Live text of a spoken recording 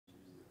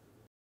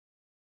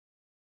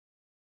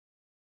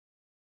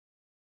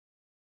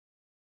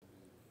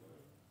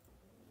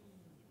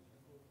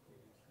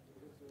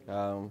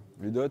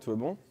Ludo, tout est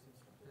bon?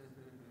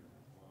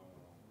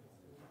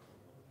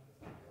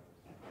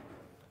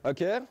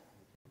 Okay.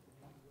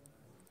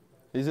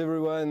 Is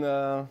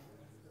everyone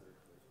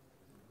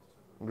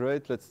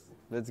great?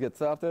 Let's get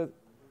started.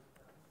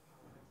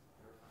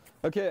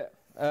 Okay.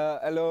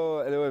 Hello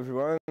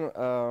everyone.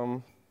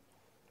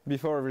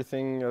 Before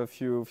everything, a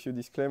few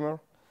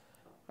disclaimer.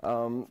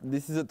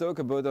 This is a talk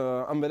about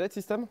embedded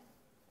system.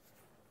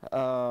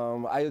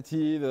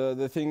 IoT,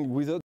 the thing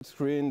without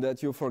screen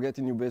that you forget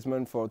in your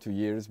basement for 2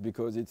 years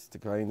because it's the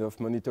kind of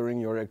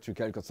monitoring your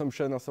electrical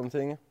consumption or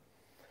something.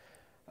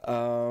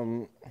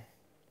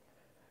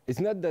 It's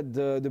not that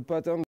the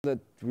pattern that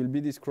will be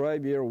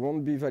described here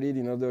won't be valid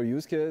in other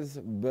use cases,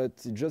 but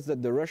it's just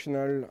that the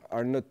rationale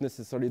are not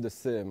necessarily the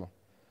same.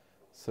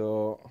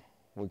 So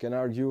we can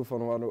argue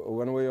from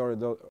one way or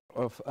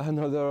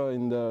another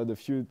in the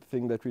few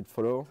things that will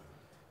follow.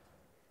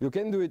 You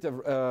can do it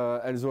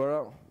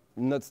elsewhere,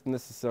 not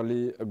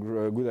necessarily a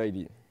good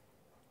idea.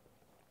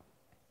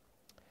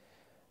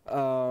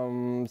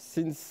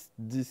 Since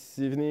this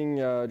evening,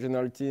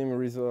 general team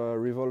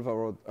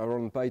revolve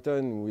around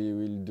Python, we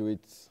will do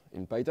it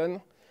in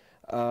Python.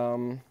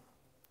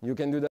 You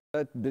can do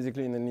that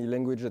basically in any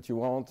language that you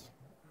want.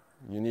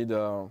 You need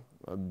a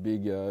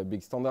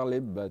big standard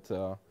lib, but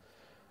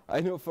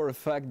I know for a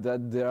fact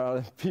that there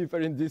are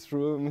people in this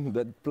room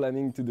that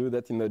planning to do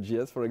that in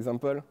Node.js, for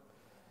example.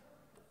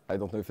 I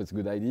don't know if it's a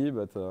good idea,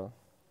 but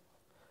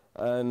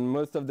and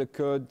most of the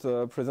code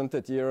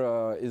presented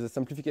here is a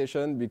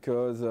simplification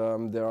because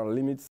there are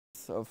limits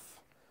of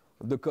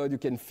the code you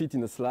can fit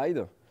in a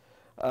slide.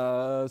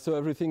 So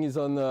everything is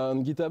on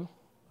GitHub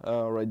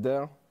right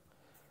there.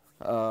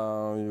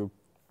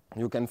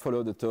 You can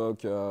follow the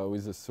talk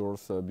with the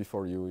source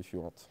before you if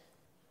you want.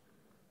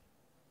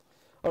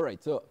 All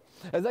right, so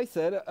as I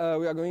said,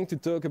 we are going to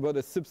talk about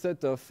a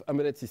subset of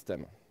embedded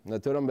system.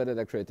 Not all embedded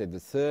are created the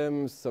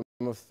same. Some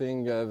of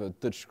things have a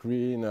touch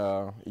screen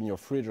in your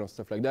fridge or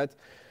stuff like that.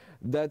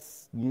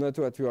 That's not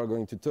what we are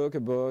going to talk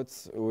about.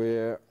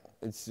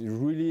 It's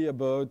really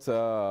about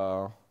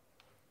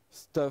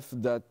stuff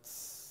that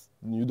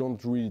you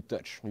don't really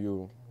touch.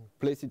 You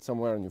place it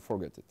somewhere and you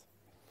forget it.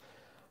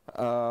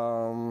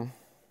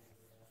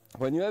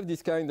 When you have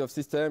this kind of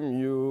system,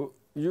 you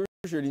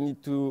usually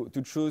need to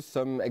choose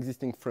some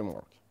existing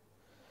framework.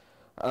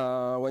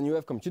 When you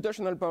have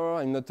computational power,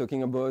 I'm not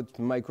talking about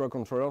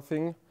microcontroller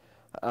thing.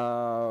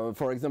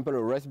 For example,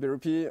 a Raspberry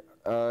Pi,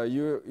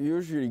 you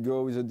usually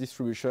go with a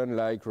distribution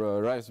like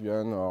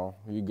Raspbian, or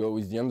you go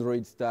with the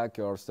Android stack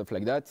or stuff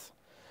like that.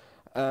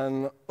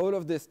 And all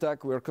of the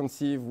stack were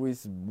conceived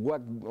with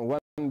one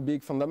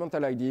big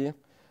fundamental idea.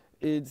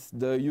 It's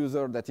the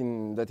user that is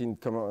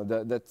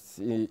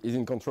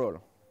in control.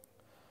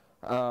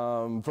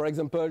 For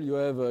example, you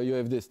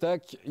have the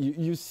stack.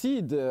 You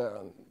see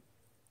the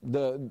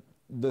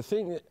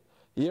thing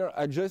here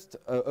are just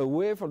a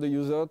way for the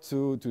user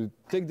to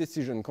take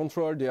decision,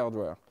 control the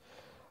hardware.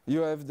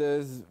 You have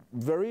this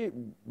very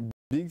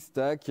big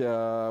stack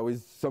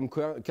with some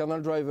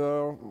kernel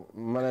driver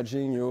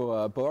managing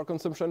your power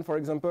consumption, for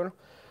example.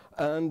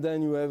 And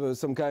then you have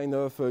some kind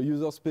of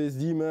user space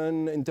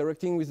daemon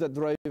interacting with that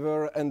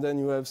driver. And then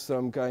you have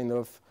some kind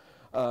of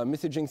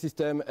messaging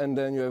system. And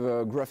then you have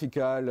a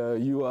graphical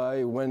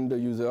UI when the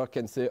user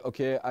can say,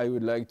 OK, I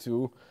would like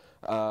to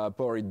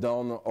power it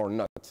down or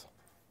not.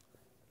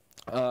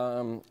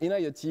 In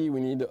IoT,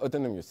 we need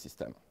autonomous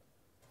system.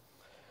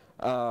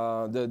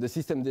 The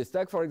systemd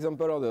stack, for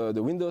example, or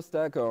the Windows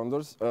stack or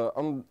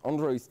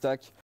Android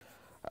stack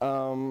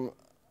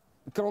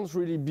can't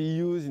really be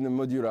used in a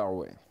modular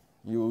way.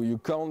 You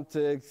can't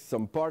take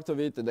some part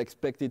of it and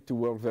expect it to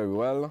work very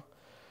well.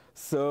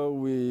 So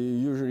we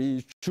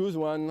usually choose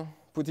one,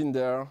 put in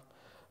there,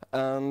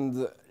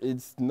 and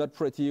it's not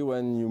pretty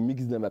when you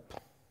mix them up.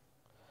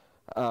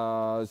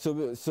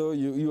 So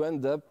you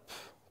end up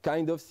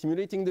kind of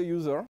simulating the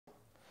user,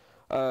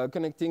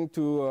 connecting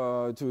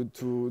to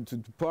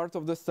part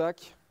of the stack,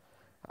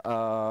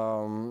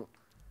 and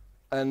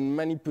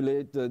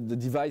manipulate the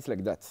device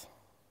like that.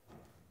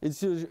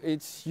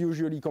 It's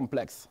usually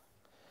complex.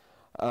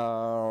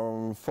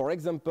 For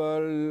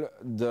example,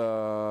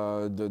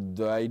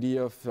 the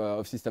idea of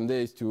systemd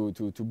is to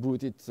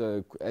boot it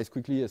as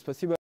quickly as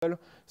possible.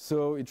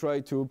 So we try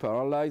to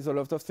parallelize a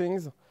lot of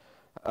things.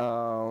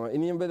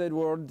 In the embedded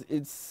world,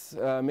 it's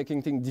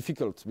making things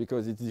difficult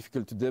because it's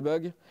difficult to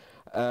debug,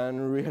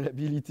 and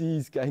reliability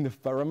is kind of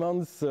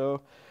paramount.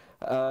 So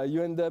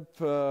you end up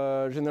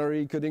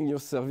generally coding your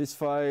service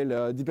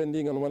file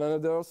depending on one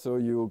another, so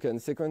you can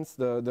sequence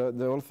the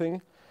whole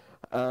thing.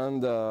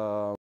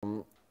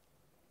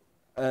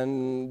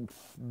 And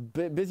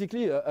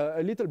basically,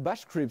 a little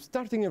bash script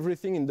starting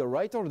everything in the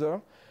right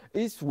order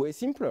is way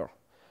simpler.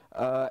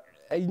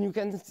 And you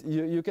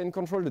can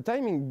control the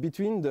timing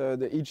between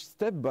each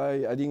step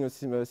by adding a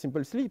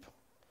simple sleep.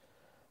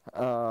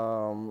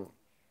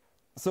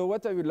 So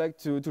what I would like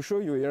to show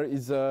you here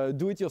is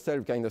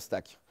do-it-yourself kind of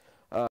stack.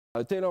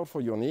 Tailored for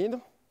your need.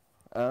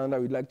 And I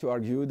would like to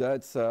argue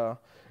that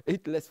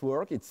it's less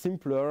work, it's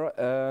simpler,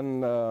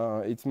 and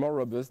it's more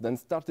robust than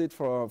started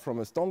from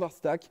a standard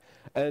stack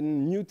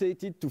and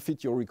mutated to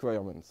fit your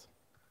requirements.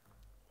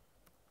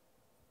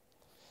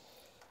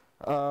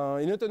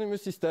 In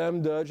autonomous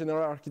system, the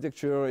general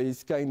architecture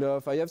is kind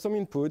of, I have some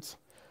inputs,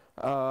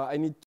 I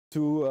need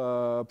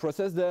to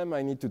process them,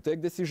 I need to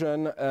take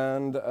decision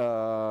and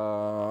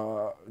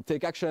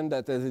take action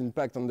that has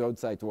impact on the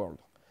outside world.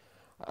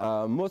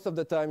 Most of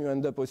the time you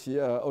end up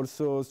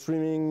also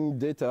streaming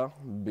data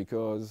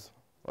because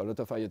a lot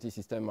of IoT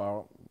systems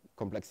are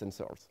complex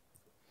sensors.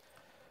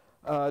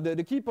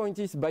 The key point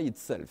is by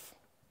itself.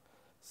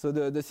 So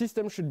the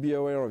system should be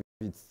aware of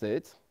its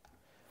state.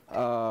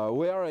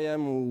 Where I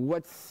am,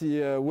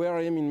 where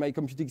I am in my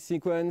computing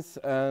sequence,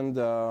 and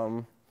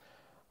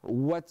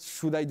what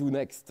should I do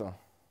next? So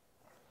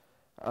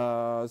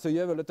you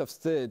have a lot of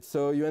states.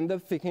 So you end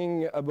up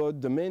thinking about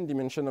the main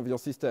dimension of your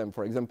system.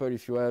 For example,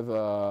 if you have,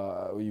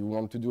 you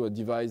want to do a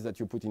device that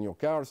you put in your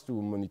cars to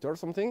monitor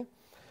something,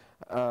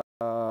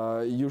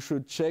 you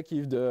should check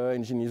if the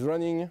engine is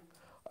running,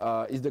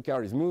 if the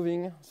car is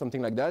moving,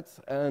 something like that.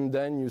 And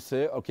then you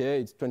say, okay,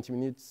 it's 20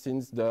 minutes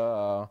since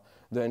the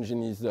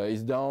engine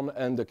is down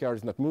and the car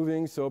is not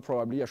moving, so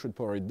probably I should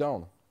power it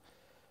down.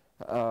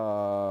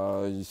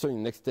 So your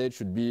next stage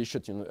should be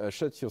shut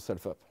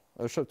yourself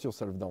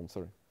down,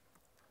 sorry.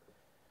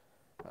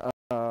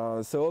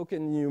 So how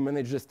can you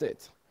manage the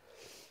state?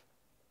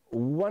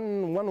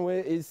 One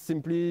way is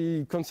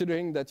simply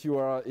considering that you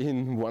are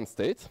in one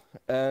state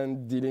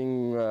and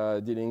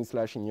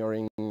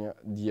dealing/ignoring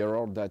the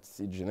error that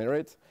it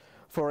generates.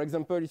 For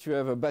example, if you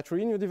have a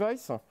battery in your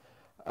device,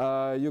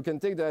 you can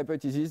take the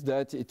hypothesis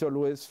that it's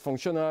always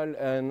functional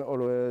and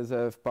always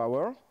have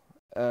power.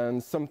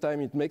 And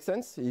sometimes it makes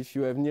sense if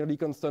you have nearly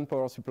constant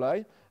power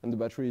supply and the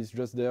battery is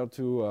just there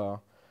to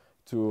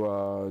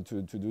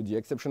do the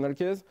exceptional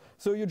case.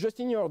 So you just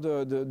ignore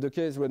the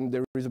case when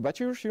there is a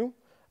battery issue,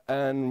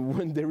 and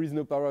when there is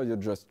no power, you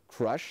just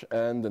crash,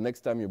 and the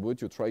next time you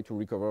boot, you try to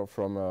recover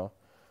from the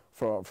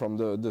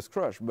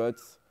crash. But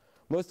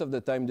most of the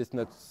time, it's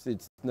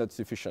not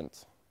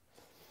sufficient.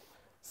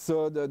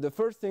 So the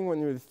first thing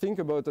when you think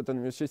about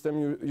autonomous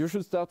system, you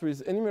should start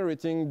with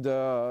enumerating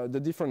the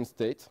different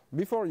states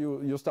before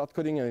you start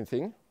coding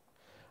anything.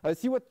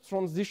 See what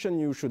transition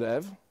you should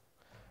have.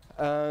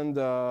 And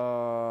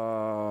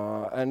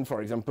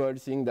for example,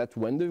 seeing that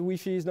when the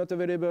Wi-Fi is not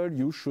available,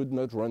 you should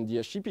not run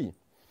DHCP.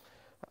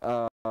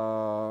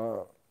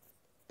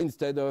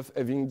 Instead of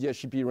having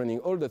DHCP running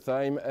all the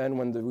time, and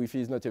when the Wi-Fi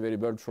is not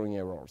available, throwing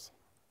errors.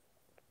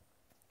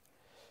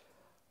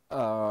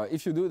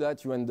 If you do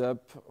that, you end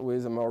up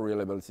with a more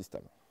reliable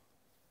system.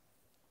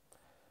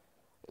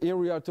 Here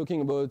we are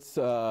talking about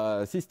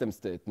system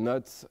state,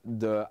 not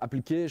the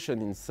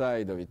application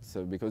inside of it,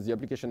 because the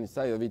application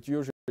inside of it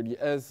usually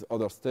has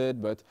other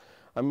state, but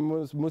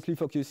I'm mostly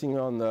focusing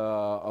on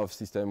of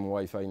system,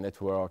 Wi-Fi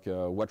network,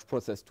 what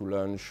process to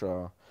launch,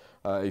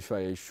 if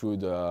I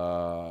should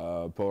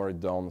power it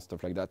down,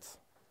 stuff like that.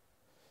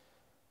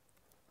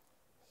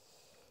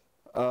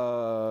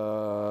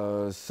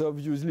 So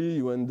obviously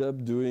you end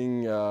up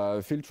doing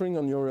filtering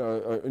on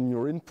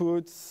your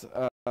inputs.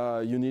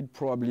 You need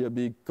probably a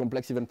big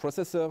complex event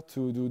processor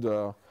to do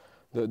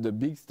the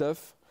big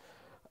stuff.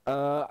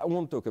 I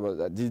won't talk about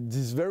that. This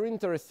is very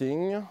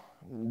interesting.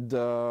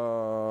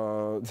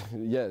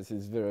 Yes,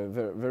 it's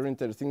very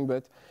interesting,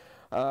 but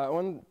I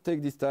won't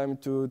take this time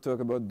to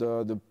talk about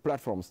the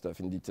platform stuff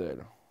in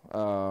detail.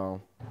 How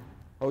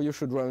you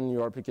should run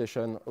your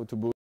application, how to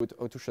boot,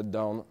 how to shut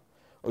down,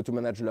 how to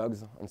manage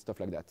logs, and stuff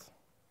like that.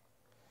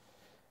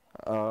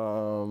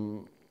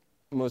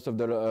 Most of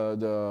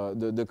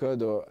the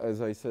code,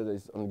 as I said,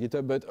 is on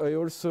GitHub, but I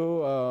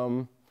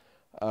also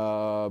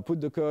put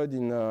the code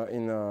in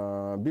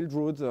a build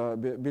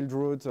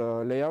root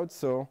layout.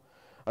 So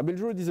a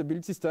build root is a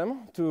build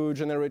system to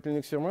generate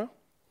Linux firmware.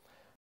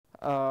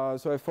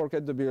 So I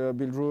forked the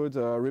build root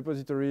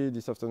repository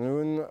this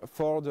afternoon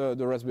for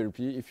the Raspberry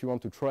Pi. If you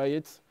want to try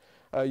it,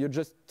 you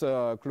just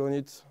clone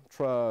it,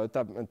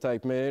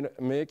 type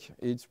make,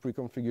 it's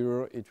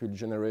pre-configured, it will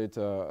generate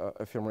a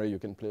firmware you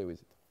can play with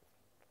it.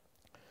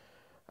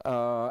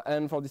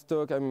 And for this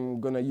talk, I'm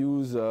going to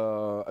use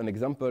an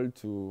example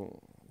to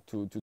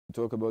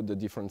talk about the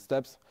different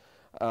steps.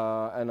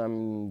 And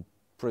I'm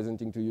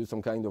presenting to you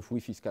some kind of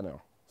Wi-Fi scanner.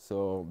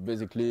 So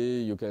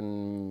basically, you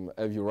can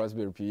have your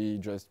Raspberry Pi,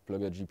 just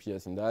plug a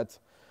GPS in that.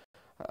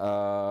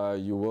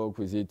 You work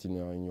with it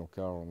in your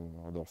car and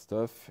other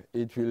stuff.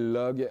 It will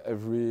log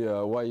every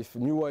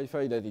new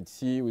Wi-Fi that it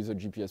sees with a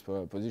GPS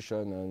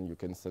position, and you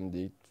can send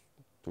it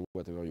to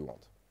whatever you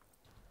want.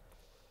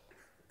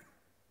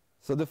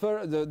 So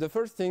the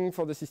first thing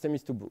for the system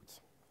is to boot.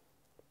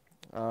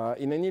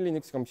 In any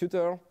Linux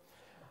computer,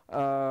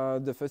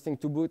 the first thing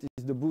to boot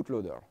is the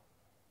bootloader.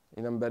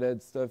 In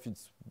embedded stuff,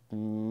 it's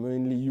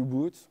mainly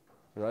U-boot.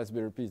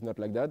 Raspberry Pi is not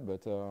like that,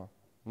 but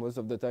most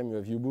of the time you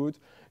have U-boot.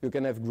 You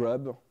can have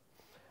grub.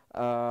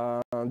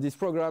 This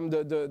program,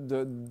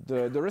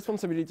 the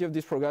responsibility of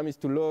this program is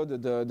to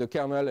load the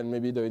kernel and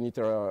maybe the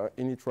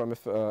initram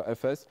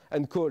fs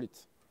and call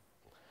it.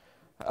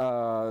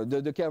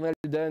 The kernel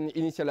then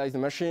initialize the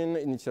machine,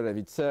 initialize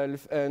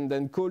itself, and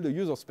then call the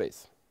user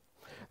space.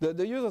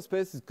 The user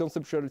space is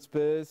conceptual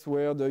space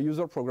where the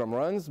user program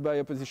runs by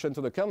opposition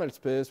to the kernel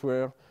space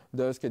where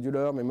the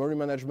scheduler, memory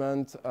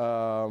management,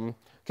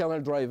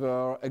 kernel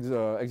driver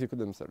execute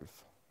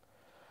themselves.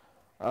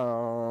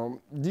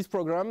 This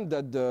program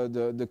that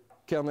the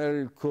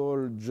kernel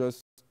call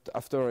just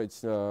after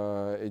it's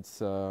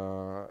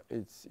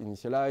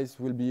initialized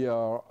will be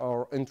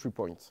our entry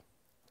point.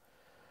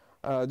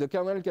 The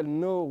kernel can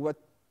know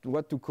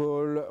what to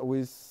call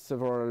with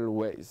several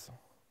ways.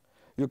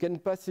 You can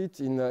pass it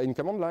in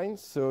command line,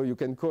 so you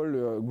can call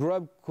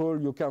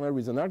your kernel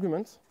with an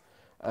argument,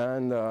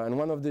 and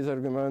one of these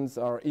arguments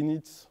are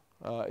init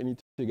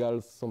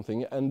equals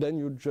something, and then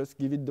you just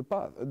give it the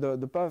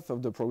path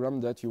of the program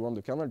that you want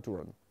the kernel to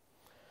run.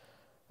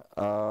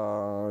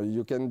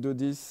 You can do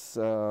this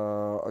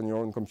on your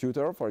own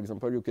computer. For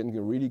example, you can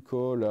really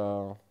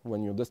call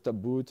when your desktop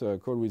boot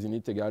call with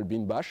init equal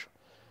bin bash.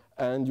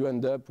 And you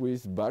end up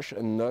with bash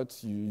and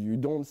not, you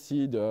don't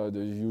see the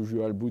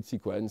usual boot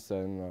sequence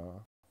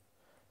and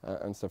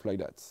stuff like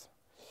that.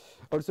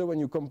 Also, when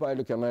you compile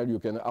the kernel, you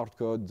can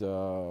hardcode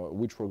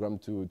which program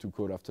to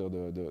call after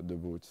the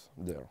boot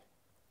there.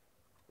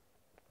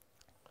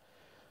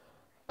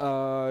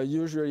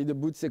 Usually the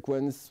boot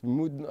sequence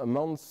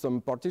mounts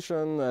some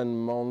partition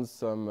and mounts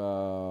some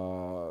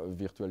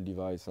virtual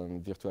device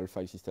and virtual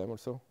file system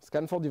also.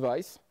 Scan for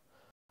device,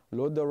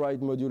 load the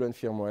right module and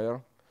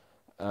firmware,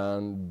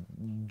 and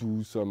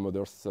do some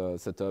other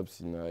setups.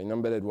 In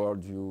embedded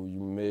world, you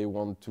may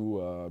want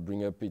to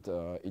bring up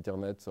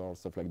Ethernet or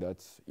stuff like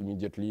that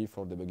immediately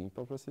for debugging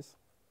purposes.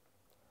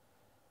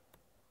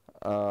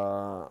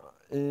 So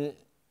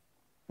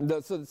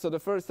the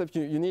first step,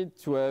 you need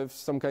to have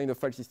some kind of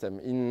file system.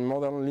 In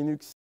modern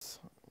Linux,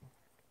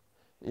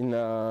 in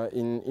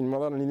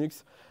modern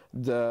Linux,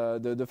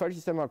 the file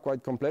systems are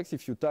quite complex.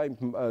 If you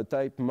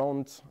type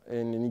mount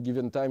in any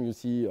given time, you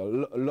see a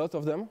lot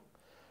of them.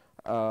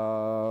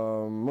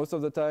 Most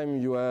of the time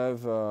you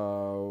have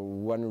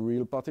one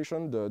real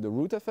partition, the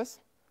root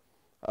fs,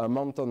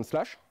 mount on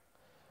slash.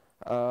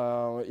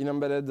 In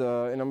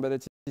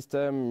embedded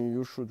system,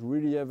 you should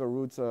really have a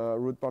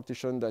root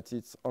partition that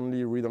is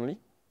only read-only,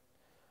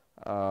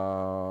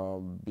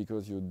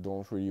 because you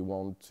don't really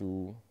want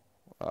to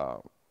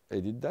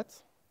edit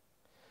that.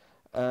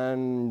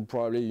 And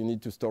probably you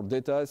need to store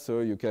data, so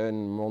you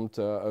can mount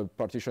a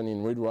partition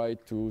in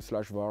read-write to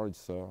 /var.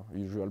 It's a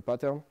usual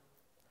pattern.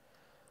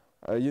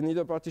 You need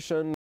a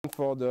partition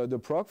for the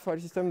proc file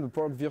system, the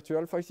proc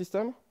virtual file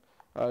system.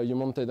 You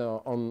mount it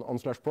on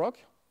 /proc.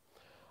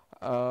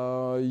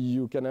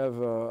 You can have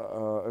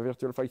a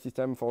virtual file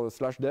system for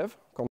 /dev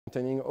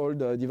containing all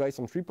the device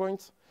entry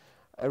points.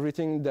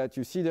 Everything that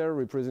you see there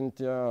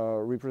represent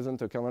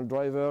a kernel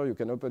driver. You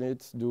can open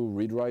it, do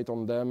read-write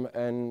on them,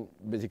 and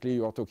basically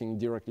you are talking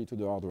directly to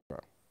the hardware.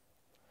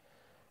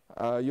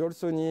 You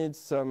also need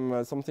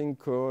something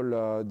called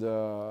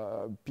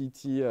the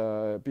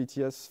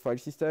PTS file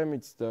system.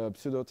 It's the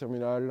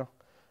pseudo-terminal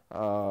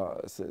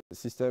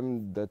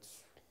system that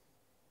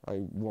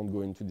I won't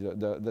go into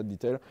that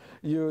detail.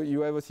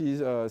 You have also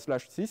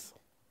 /sys.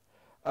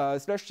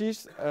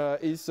 /sys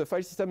is a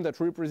file system that's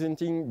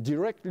representing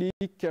directly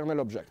kernel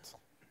objects.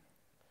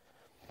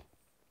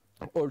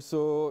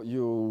 Also,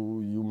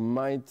 you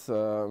might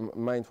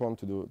want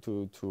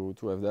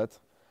to have that.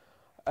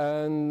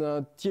 And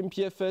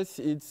TMPFS,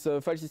 it's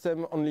a file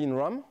system only in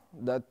RAM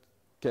that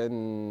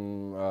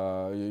can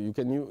you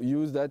can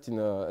use that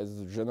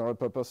as general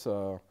purpose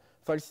file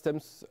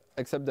systems,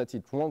 except that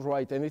it won't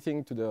write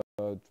anything to the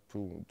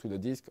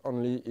disk,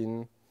 only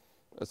in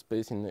a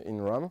space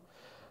in RAM.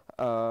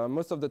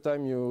 Most of the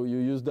time you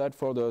use that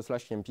for the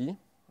 /tmp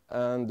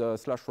and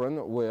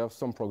 /run, where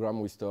some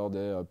program will store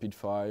the PID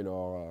file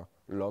or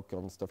lock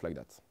and stuff like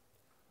that.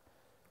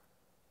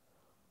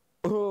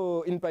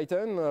 Oh, in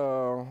Python,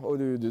 how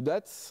do you do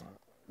that?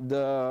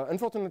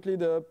 Unfortunately,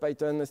 the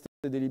Python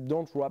stdlib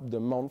don't wrap the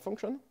mount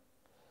function.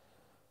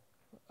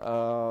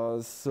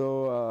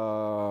 So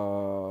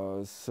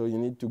you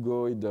need to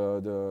go with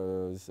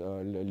the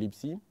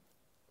libc.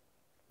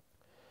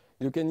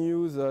 You can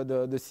use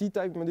the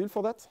C-type module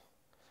for that.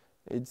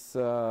 It's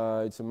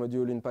a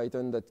module in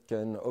Python that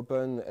can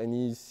open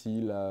any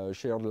C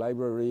shared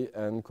library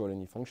and call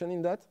any function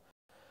in that.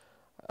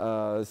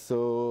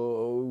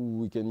 So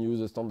we can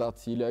use a standard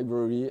C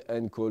library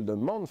and call the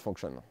mount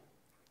function.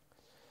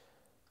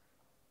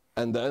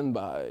 And then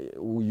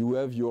you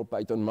have your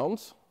Python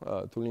mount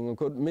tooling and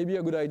code. Maybe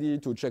a good idea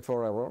to check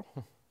for error.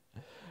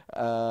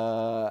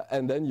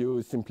 And then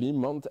you simply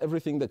mount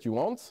everything that you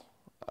want.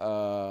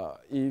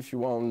 If you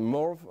want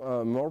more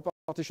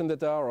partition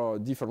data or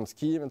different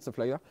scheme and stuff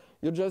like that,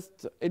 you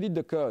just edit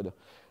the code.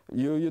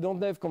 You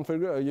don't have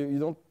you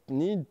don't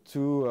need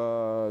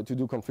to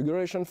do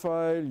configuration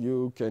file.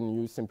 You can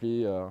use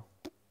simply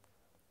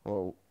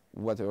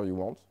whatever you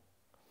want.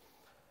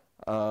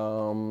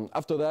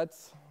 After that,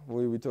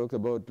 we talk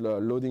about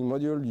loading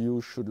module.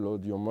 You should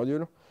load your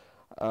module.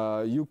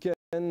 You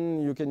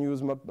can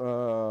use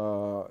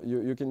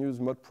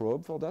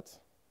modprobe for that.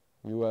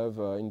 You have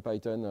in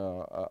Python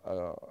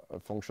a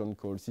function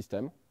called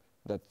system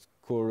that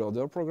call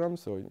other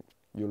programs. So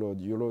you load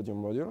your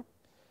module,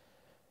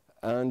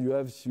 and you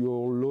have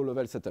your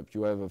low-level setup.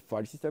 You have a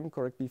file system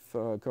correctly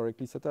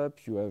set up.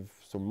 You have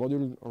some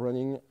module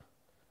running,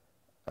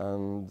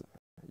 and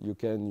you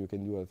can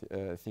do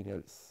anything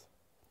else.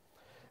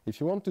 If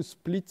you want to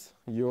split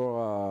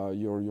your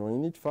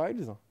init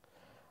files,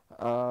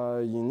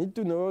 you need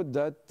to know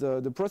that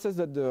the process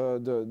that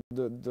the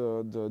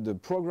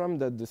program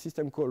that the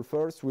system call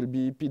first will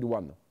be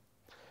PID1.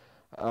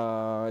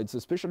 It's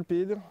a special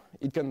PID.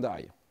 It can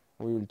die.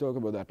 We will talk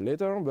about that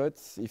later. But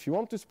if you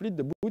want to split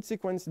the boot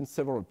sequence in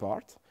several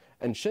parts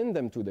and chain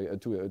them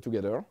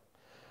together,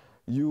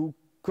 you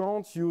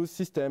can't use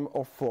system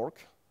or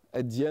fork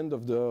at the end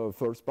of the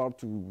first part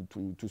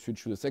to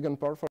switch to the second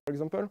part, for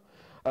example.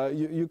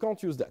 You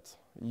can't use that.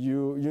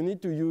 You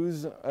need to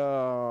use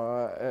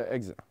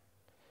exe.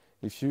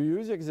 If you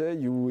use exe,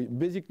 you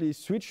basically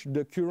switch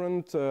the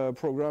current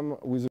program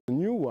with a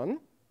new one,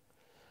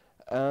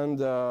 and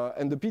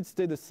the PID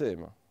stay the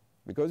same.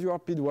 Because you are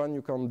PID1,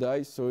 you can't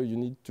die, so you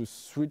need to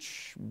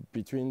switch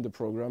between the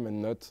program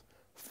and not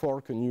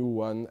fork a new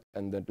one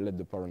and then let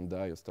the parent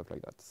die or stuff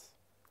like that.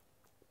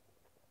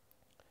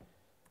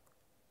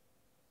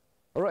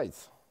 All right.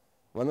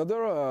 One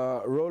other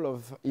role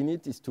of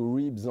init is to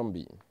reap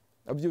zombie.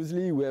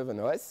 Obviously, we have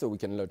an OS, so we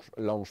can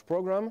launch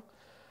program.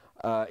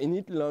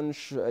 Init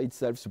launch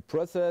itself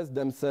subprocess,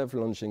 themselves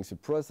launching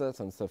subprocess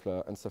and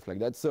stuff like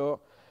that.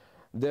 So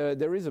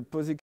there is a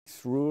POSIX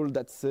rule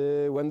that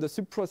says when the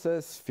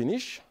subprocess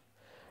finish,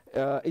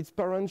 its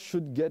parent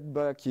should get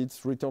back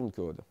its return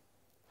code.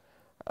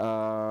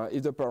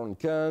 If the parent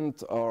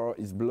can't, or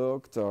is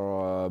blocked,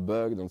 or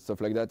bugged, and stuff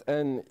like that,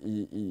 and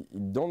he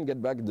don't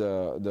get back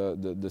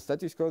the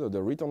status code or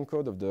the return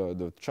code of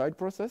the child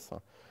process,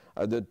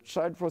 the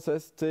child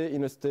process stay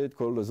in a state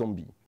called a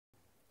zombie.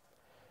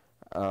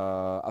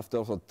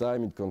 After some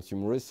time, it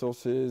consumes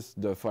resources.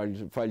 The file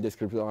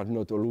descriptor are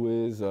not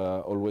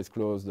always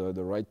close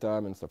the right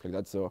time and stuff like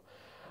that. So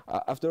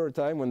after a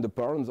time, when the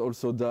parent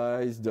also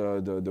dies,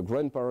 the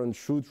grandparent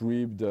should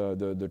reap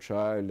the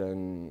child,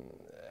 and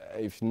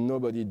if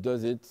nobody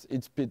does it,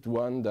 it's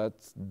PID1 that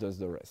does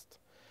the rest.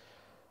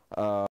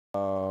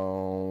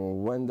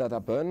 When that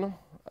happens,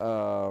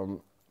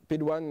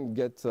 PID1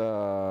 get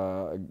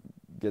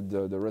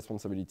the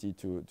responsibility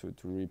to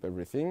reap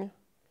everything.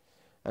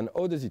 And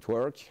how does it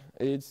work?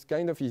 It's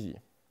kind of easy.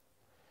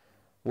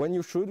 When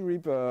you should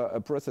reap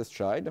a process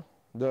child,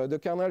 the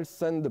kernel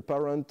sends the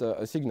parent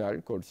a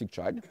signal called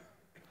sigchild.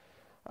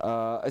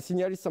 A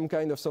signal is some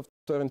kind of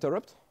software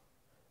interrupt.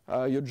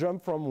 You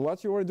jump from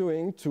what you were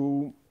doing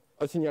to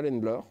a signal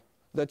handler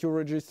that you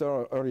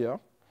register earlier.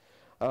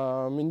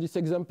 In this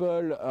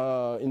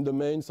example, in the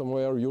main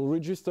somewhere, you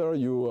register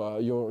your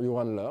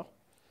handler.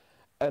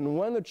 And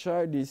when a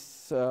child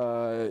is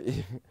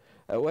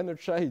when a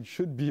child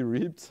should be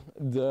reaped,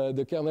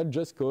 the kernel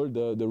just called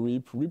the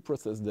reap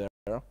process there,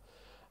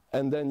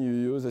 and then you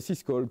use a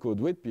syscall called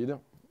waitpid,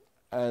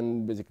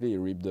 and basically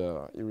you reap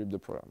the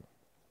program.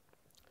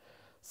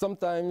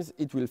 Sometimes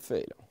it will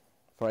fail.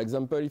 For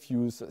example, if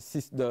you use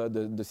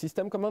the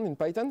system command in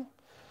Python,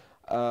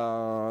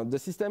 the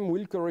system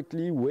will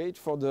correctly wait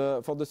for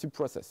the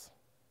subprocess.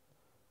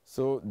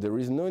 So there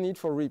is no need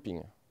for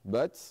reaping,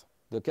 but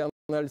the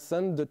kernel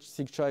sends the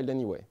sigchild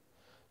anyway.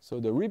 So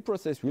the reap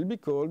process will be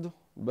called,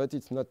 but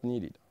it's not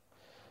needed.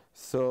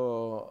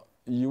 So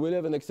you will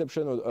have an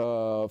exception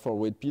for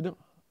waitpid,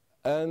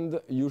 and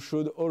you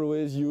should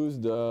always use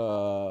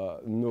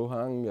the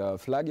no-hang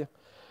flag,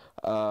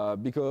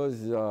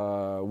 because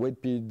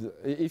waitpid,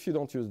 if you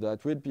don't use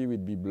that, waitpid will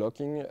be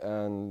blocking,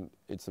 and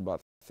it's a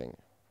bad thing.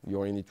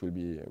 Your init will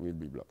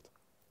be blocked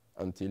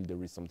until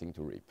there is something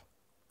to reap.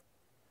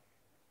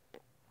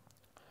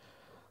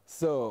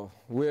 So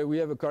we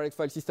have a correct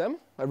file system.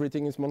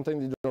 Everything is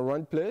maintained in the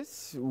right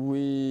place.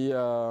 We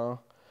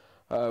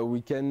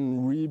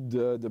can reap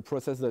the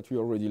process that we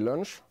already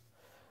launched.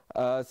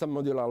 Some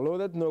modules are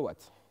loaded, now what?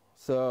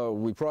 So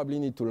we probably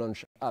need to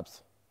launch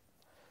apps.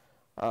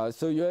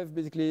 So you have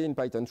basically in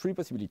Python 3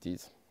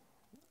 possibilities.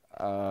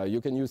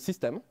 You can use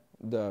system,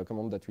 the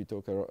command that we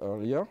talked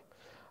earlier.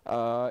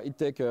 It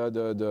takes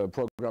the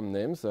program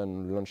names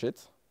and launch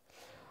it.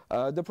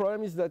 The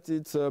problem is that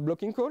it's a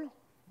blocking call.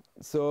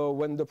 So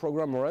when the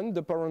program runs,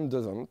 the parent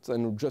doesn't,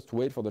 and just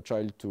wait for the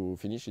child to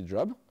finish its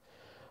job.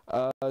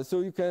 So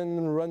you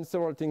can run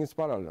several things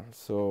parallel.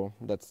 So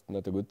that's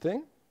not a good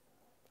thing.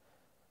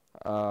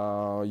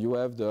 You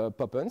have the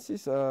Puppens,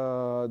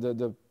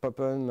 the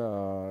Puppen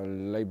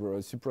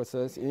library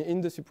subprocess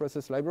in the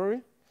subprocess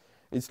library.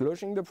 It's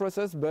launching the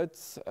process, but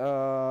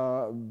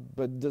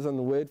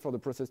doesn't wait for the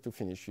process to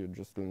finish. You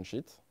just launch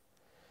it.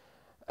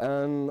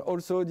 And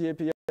also the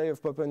API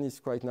of Puppen is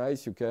quite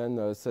nice. You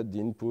can set the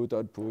input,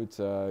 output.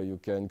 You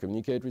can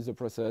communicate with the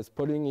process.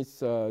 Polling is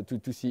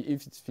to see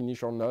if it's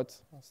finished or not,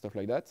 stuff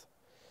like that.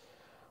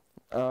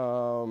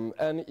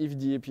 And if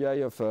the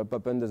API of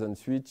Poppen doesn't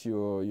suit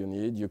your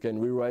need, you can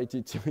rewrite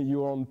it to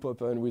your own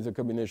Poppen with a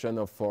combination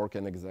of fork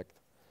and exec.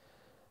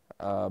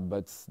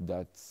 But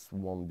that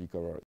won't be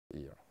covered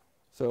here.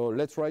 So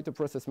let's write a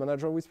process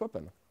manager with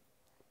Poppen.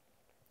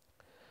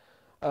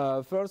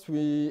 First,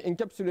 we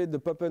encapsulate the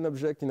Poppen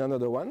object in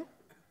another one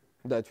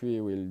that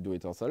we will do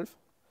it ourselves.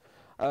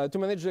 To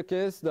manage the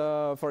case,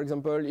 for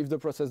example, if the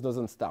process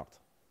doesn't start.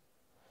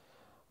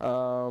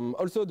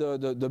 Also,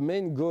 the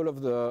main goal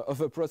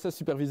of a process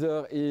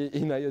supervisor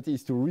in IoT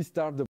is to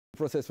restart the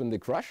process when they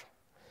crash.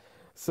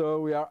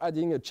 So we are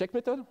adding a check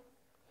method.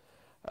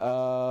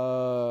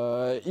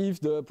 If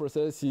the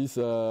process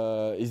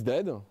is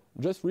dead,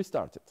 just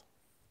restart it.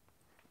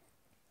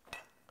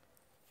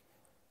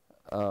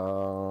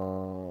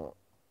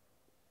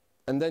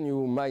 And then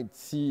you might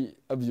see,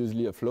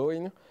 obviously, a flow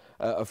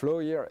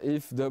here.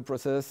 If the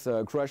process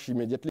crashes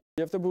immediately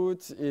after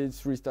boot,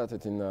 it's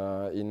restarted in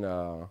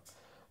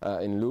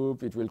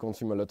loop. It will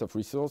consume a lot of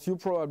resource. You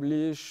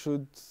probably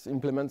should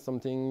implement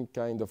something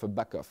kind of a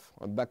backoff.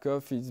 A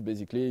backoff is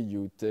basically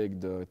you take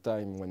the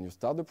time when you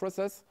start the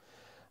process,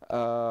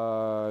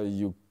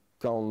 you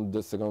count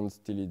the seconds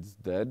till it's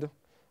dead,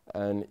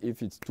 and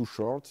if it's too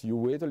short, you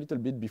wait a little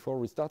bit before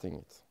restarting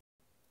it.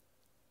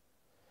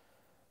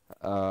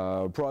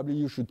 Probably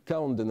you should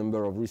count the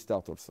number of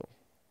restarts also,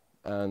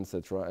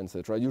 etc.,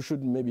 etc. You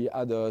should maybe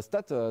add a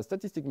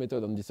statistic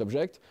method on this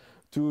object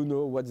to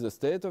know what's the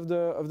state of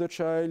the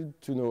child,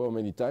 to know how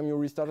many times you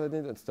restarted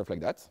it, and stuff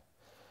like that.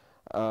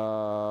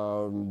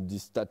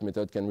 This stat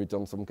method can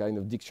return some kind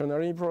of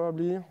dictionary,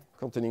 probably,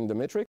 containing the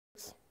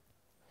metrics.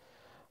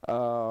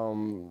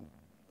 Some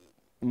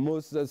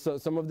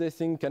of these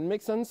things can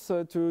make sense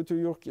to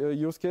your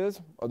use case,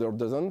 other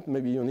doesn't.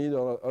 Maybe you need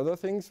other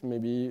things,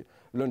 maybe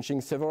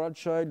launching several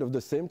child of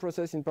the same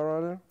process in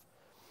parallel.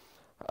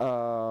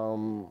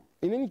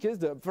 In any case,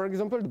 for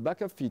example, the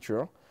backup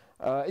feature,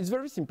 it's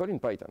very simple in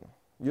Python.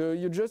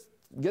 You just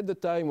get the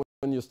time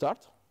when you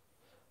start,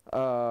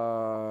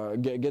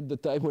 get the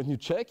time when you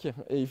check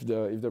if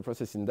the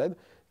process is dead,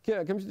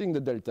 computing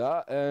the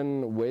delta,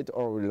 and wait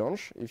or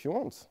relaunch if you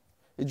want.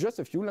 It's just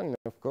a few lines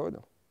of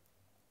code.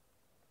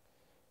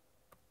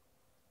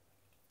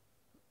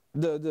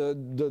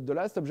 The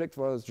last object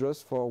was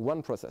just for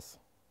one process.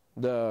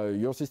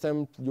 Your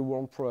system, you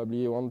won't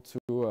probably want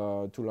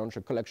to launch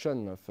a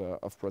collection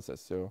of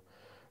process. So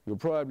you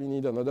probably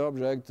need another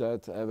object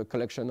that have a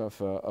collection of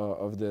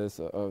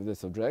this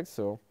object.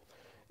 So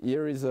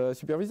here is a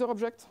supervisor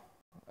object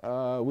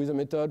with a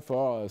method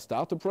for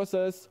start a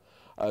process,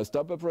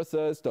 stop a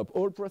process, stop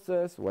all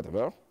process,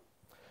 whatever.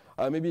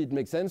 Maybe it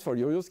makes sense for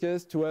your use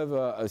case to have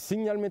a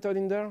signal method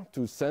in there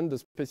to send a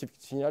specific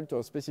signal to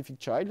a specific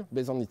child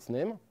based on its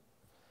name.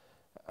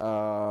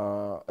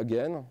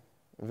 Again,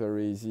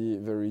 very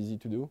easy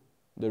to do.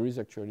 There is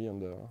actually on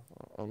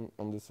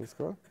the source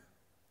code.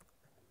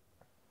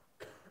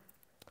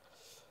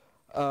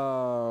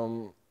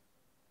 So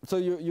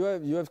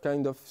you have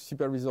kind of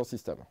supervisor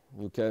system.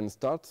 You can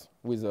start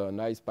with a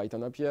nice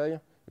Python API. You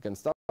can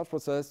start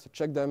process,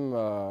 check them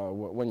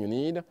when you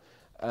need,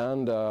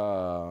 and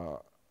the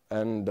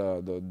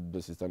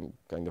system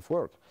kind of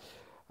work.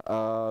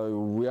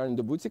 We are in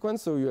the boot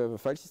sequence, so you have a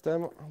file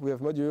system, we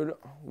have module,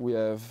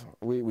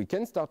 we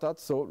can start that,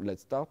 so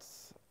let's start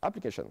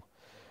application.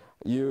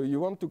 You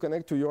want to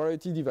connect to your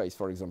IoT device,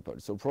 for example,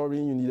 so probably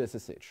you need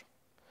SSH.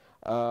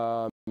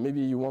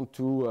 Maybe you want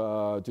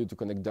to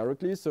connect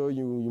directly, so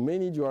you may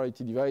need your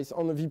IoT device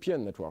on a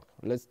VPN network.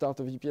 Let's start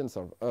a VPN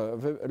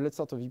server. Let's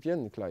start a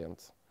VPN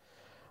client.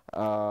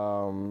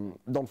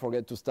 Don't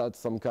forget to start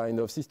some kind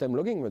of system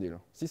logging module,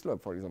 syslog,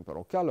 for example,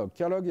 or carlog.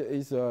 Carlog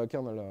is a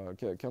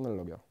kernel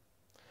logger.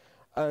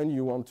 And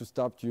you want to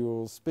start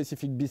your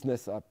specific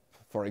business app.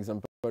 For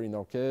example, in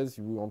our case,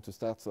 we want to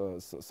start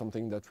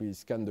something that we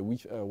scan the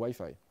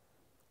Wi-Fi.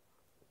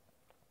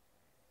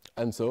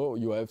 And so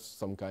you have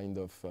some kind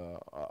of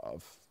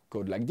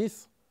code like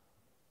this.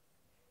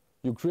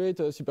 You create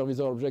a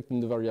supervisor object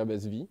in the variable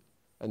SV,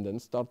 and then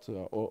start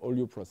all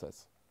your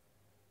process.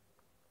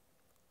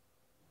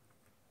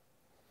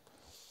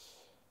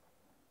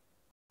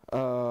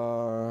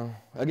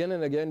 Again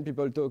and again,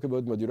 people talk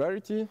about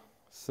modularity.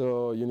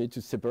 So you need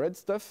to separate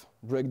stuff,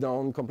 break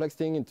down complex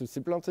things into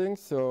simpler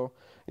things. So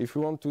if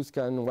we want to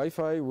scan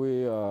Wi-Fi,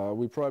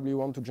 we probably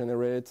want to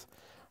generate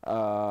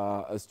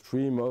a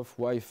stream of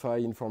Wi-Fi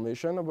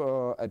information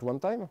at one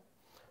time.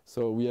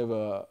 So we have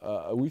a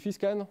Wi-Fi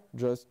scan,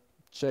 just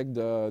check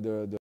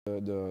the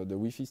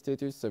Wi-Fi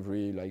status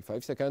every like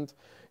 5 seconds,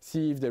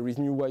 see if there is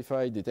new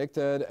Wi-Fi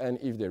detected, and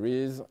if there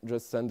is,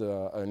 just send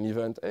an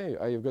event, hey,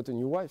 I have got a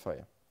new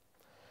Wi-Fi.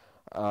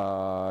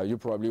 You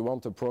probably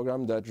want a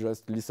program that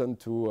just listens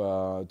to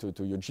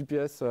your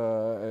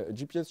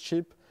GPS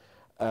chip,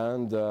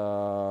 and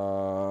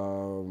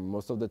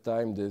most of the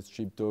time this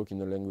chip talk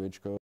in a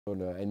language called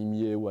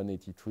NMEA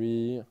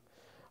 183.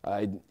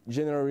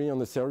 Generally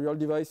on a serial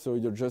device, so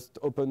you just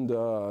open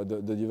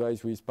the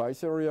device with Pi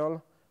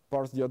serial,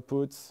 parse the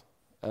outputs,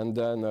 and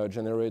then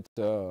generate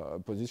a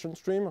position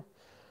stream.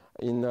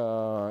 In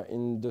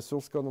the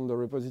source code on the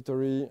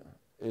repository,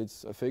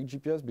 it's a fake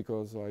GPS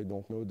because I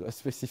don't know the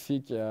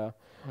specific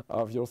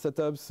of your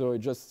setup, so it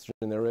just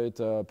generates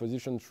a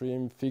position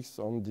trim fixed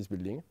on this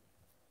building.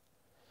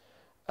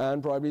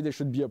 And probably there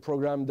should be a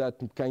program that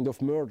kind of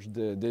merge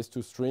these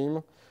two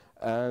streams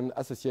and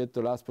associate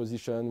the last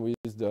position with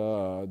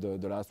the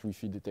last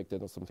Wi-Fi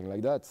detected or something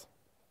like that.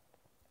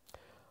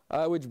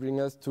 Which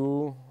brings us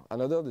to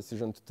another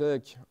decision to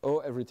take, how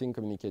everything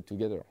communicates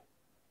together.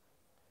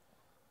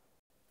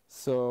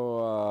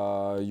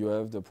 So you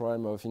have the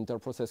problem of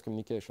inter-process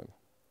communication.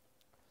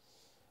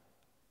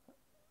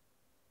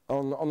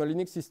 On a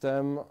Linux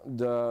system,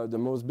 the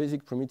most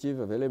basic primitive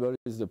available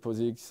is the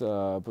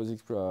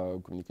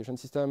POSIX communication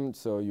system.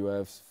 So you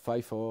have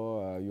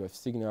FIFO, you have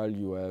Signal,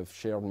 you have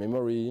shared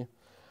memory,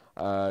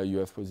 you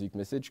have POSIX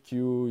message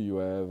queue, you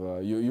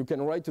have you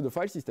can write to the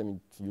file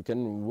system. You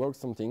can work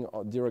something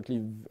directly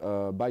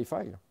by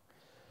file.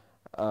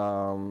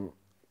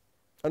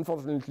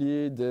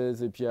 Unfortunately,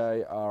 these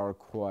API are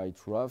quite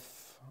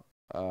rough.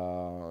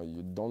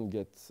 You don't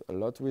get a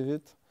lot with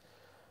it.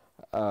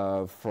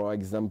 For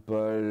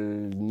example,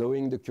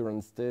 knowing the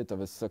current state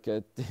of a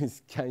socket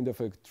is kind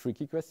of a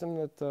tricky question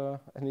at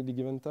any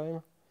given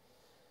time.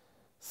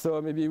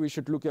 So maybe we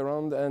should look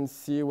around and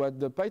see what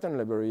the Python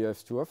library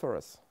has to offer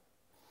us.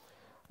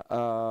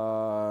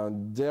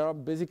 They are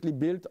basically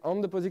built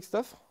on the POSIX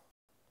stuff.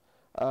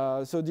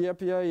 So the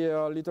API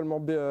are a little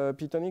more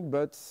Pythonic,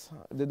 but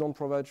they don't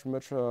provide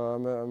much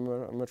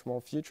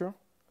more feature.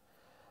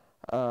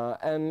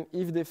 And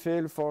if they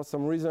fail for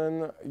some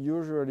reason,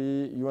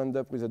 usually you end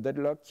up with a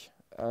deadlock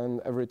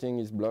and everything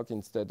is blocked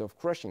instead of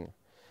crashing.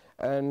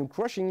 And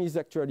crashing is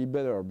actually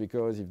better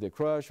because if they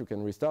crash, you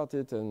can restart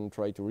it and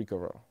try to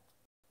recover.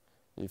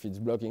 If it's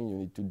blocking, you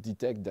need to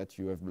detect that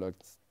you have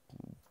blocked.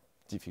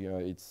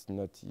 It's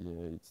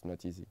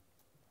not easy.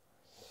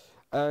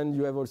 And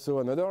you have also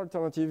another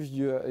alternative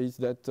is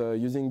that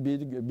using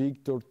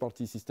big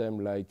third-party system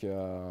like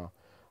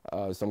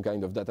some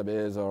kind of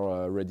database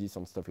or Redis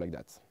and stuff like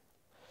that.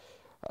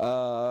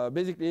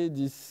 Basically,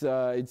 this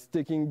it's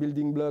taking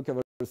building block of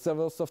a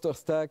server software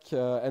stack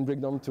and break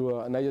down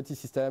to an IoT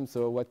system.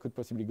 So what could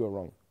possibly go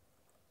wrong?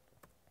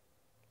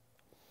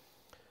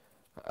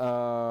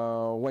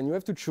 When you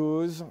have to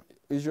choose,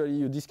 usually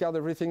you discard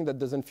everything that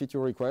doesn't fit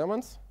your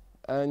requirements,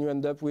 and you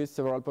end up with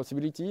several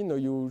possibilities. Now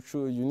you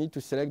need to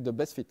select the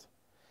best fit.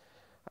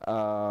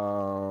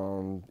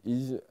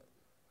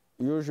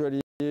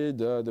 Usually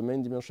the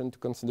main dimension to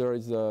consider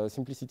is the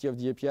simplicity of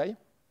the API.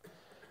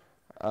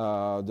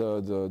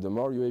 The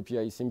more your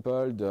API is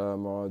simple,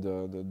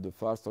 the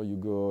faster you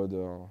go,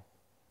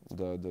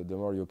 the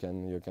more you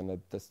can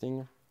add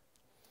testing.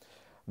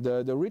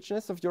 The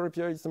richness of your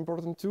API is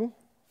important too.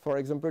 For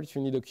example, if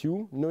you need a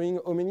queue, knowing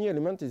how many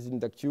elements is in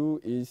the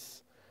queue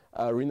is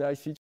a really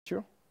nice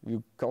feature.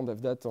 You can't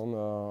have that on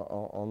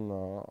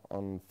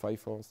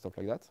FIFO and stuff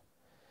like that.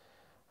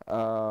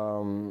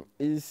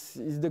 Is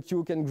the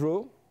queue can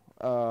grow,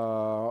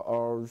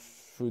 or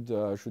should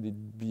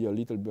it be a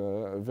little,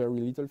 very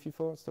little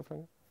FIFO, stuff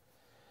like that?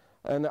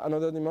 And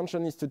another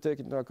dimension is to take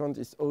into account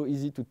is how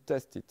easy to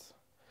test it.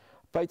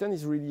 Python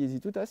is really easy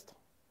to test,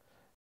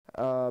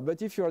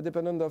 but if you are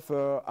dependent of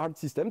a hard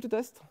system to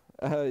test,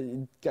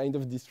 it kind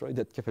of destroys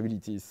that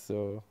capabilities,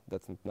 so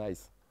that's not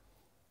nice.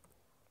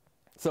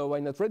 So why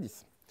not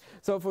Redis?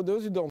 So for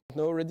those who don't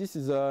know, Redis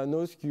is a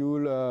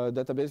NoSQL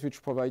database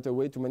which provides a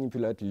way to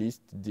manipulate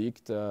list,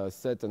 dict,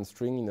 set, and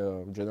string in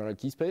a general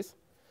key space.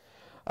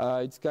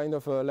 It's kind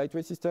of a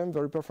lightweight system,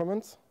 very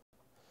performant.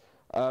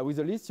 With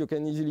a list, you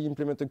can easily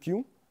implement a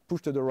queue,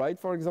 push to the right,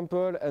 for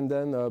example, and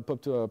then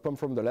pump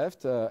from the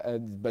left,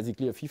 and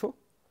basically a FIFO.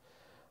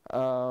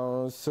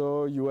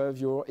 So you have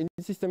your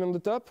init system on the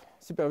top,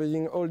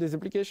 supervising all these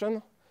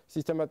applications.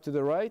 System up to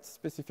the right,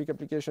 specific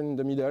application in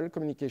the middle,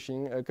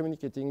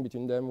 communicating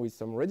between them with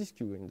some Redis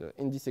queue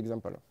in this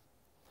example.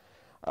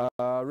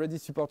 Redis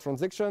support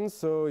transactions,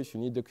 so if you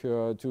need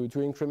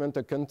to increment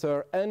a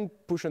counter and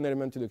push an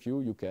element to the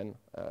queue, you can,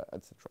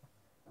 etc.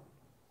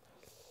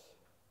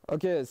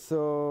 Okay,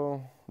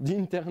 so the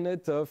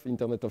Internet of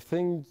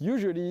Things.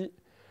 Usually,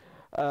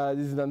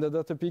 this is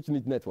another topic. You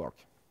need network.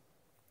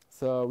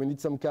 So we need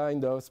some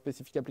kind of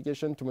specific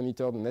application to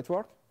monitor the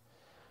network.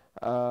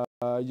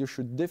 You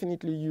should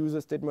definitely use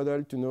a state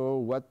model to know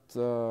what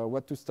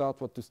to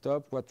start, what to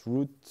stop, what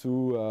route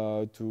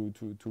to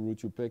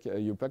route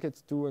your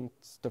packets to, and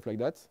stuff like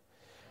that.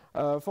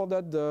 For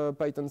that, the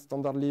Python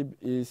standard lib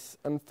is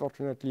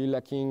unfortunately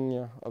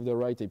lacking of the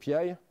right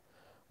API,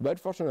 but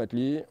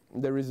fortunately,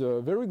 there is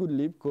a very good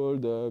lib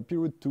called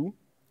PRoute2,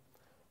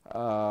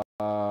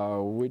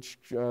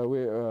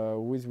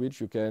 with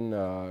which you can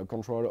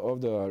control all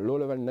the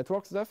low-level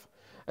network stuff.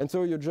 And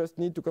so you just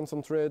need to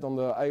concentrate on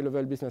the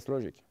high-level business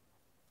logic.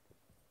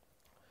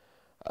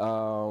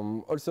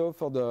 Also,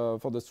 for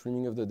the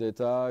streaming of the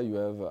data, you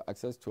have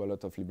access to a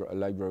lot of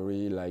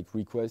library like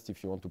Request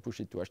if you want to push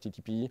it to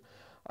HTTP,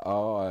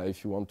 or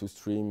if you want to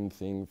stream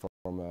things, for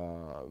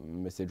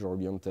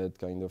message-oriented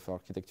kind of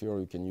architecture.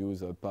 You can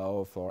use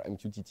PAO for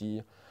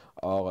MQTT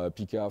or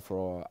Pika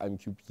for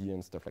MQP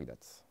and stuff like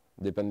that,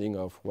 depending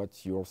of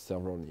what your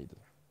server needs.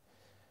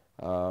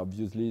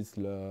 Obviously,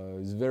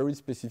 it's very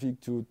specific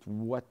to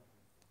what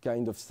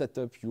kind of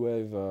setup you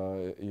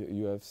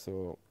have,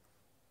 so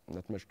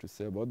not much to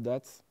say about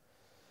that.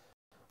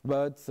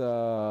 But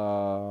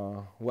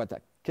what I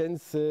can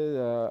say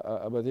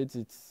about it,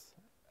 it's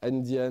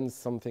in the end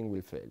something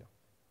will fail.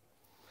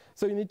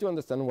 So you need to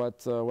understand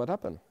what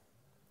happened.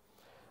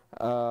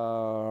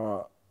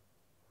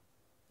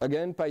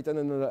 Again,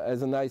 Python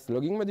has a nice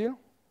logging module.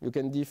 You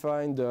can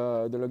define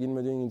the login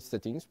module in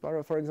settings,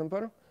 for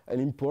example,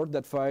 and import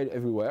that file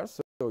everywhere,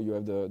 so you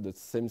have the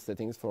same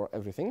settings for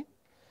everything.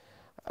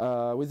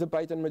 With the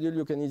Python module,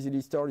 you can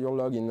easily store your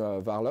log in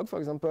varlog, for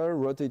example,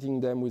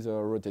 rotating them with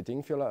a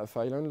rotating file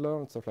handler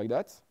and stuff like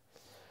that.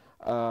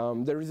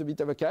 There is a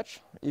bit of a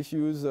catch. If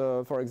you use,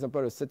 for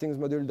example, a settings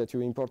module that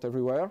you import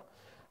everywhere,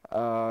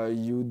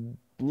 you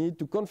need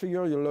to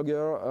configure your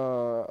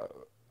logger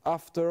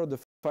after the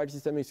file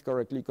system is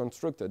correctly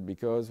constructed,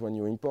 because when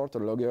you import a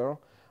logger,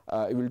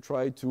 it will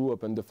try to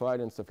open the file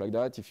and stuff like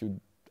that. If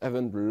you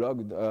haven't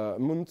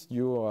mounted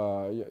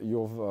your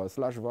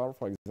 /var,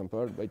 for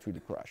example, it will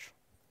crash.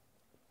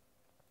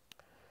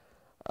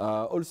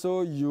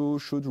 Also, you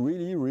should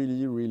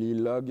really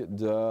log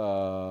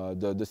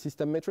the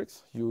system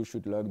metrics. You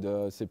should log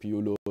the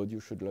CPU load. You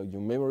should log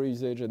your memory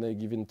usage at a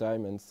given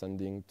time and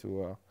sending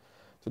to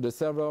the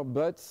server.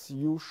 But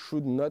you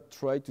should not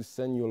try to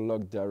send your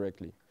log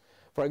directly.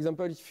 For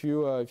example, if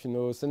you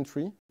know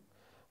Sentry,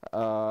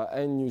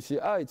 and you see,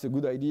 it's a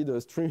good idea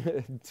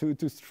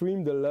to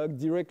stream the log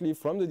directly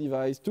from the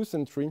device to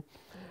Sentry,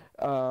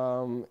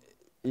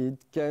 it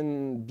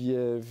can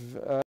behave.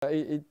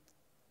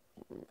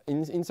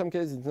 In some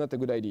cases, it's not a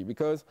good idea,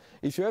 because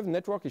if you have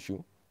network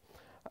issue,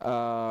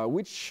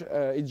 which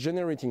is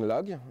generating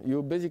log,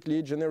 you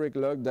basically generate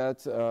log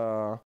that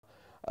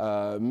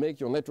make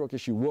your network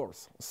issue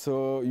worse.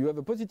 So you have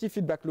a positive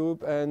feedback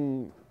loop,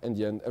 and in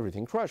the end,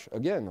 everything crash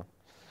again.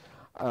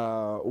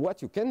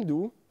 What you can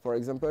do, for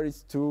example,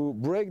 is to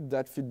break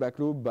that feedback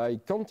loop by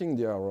counting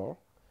the error,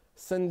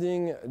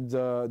 sending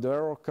the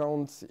error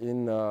count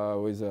in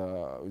with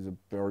a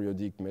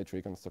periodic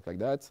metric and stuff like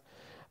that.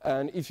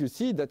 And if you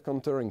see that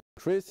counter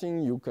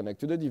increasing, you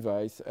connect to the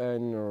device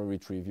and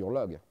retrieve your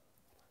log.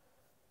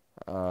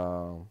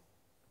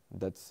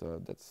 That's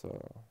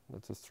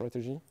a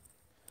strategy.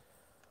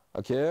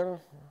 Okay.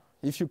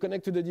 If you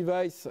connect to the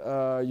device,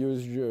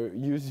 usually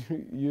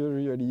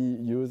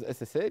use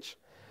SSH.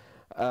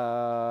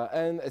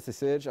 And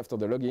SSH, after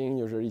the logging,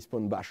 usually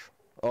spawn bash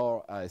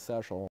or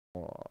ASH or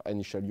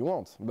any shell you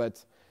want.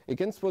 But it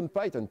can spawn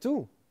Python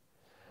too.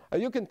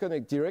 You can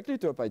connect directly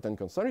to a Python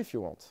console if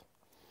you want.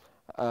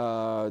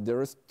 There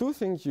are two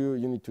things you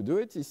need to do.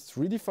 It is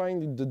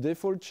redefine the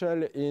default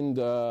shell in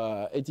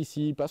the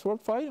etc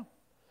password file.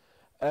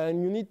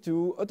 And you need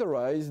to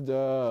authorize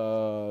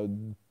the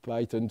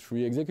Python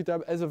 3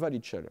 executable as a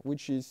valid shell,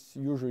 which is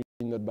usually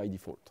not by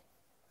default.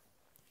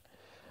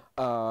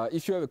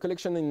 If you have a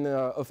collection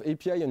of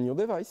API on your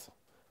device,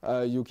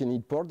 you can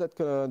import that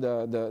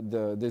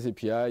this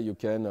API. You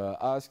can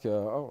ask.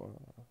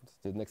 It's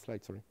the next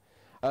slide. Sorry.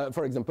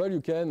 For example,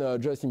 you can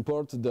just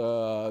import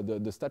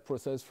the stat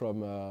process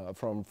from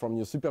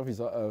your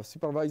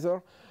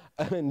supervisor,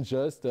 and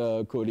just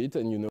call it,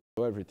 and you know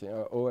everything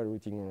how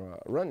everything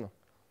run.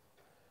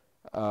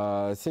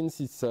 Since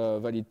it's a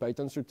valid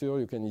Python structure,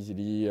 you can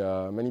easily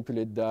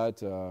manipulate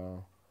that.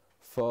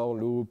 For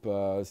loop,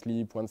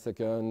 sleep 1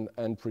 second,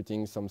 and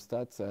printing some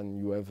stats, and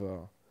you have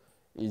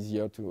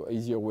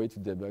easier way to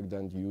debug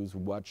than to use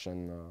watch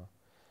and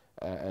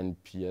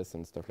PS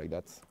and stuff like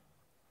that.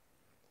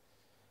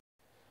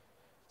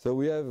 So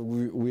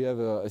we have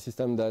a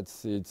system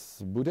that's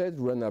it's booted,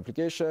 run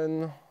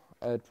application.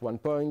 At one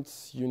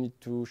point, you need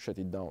to shut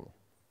it down.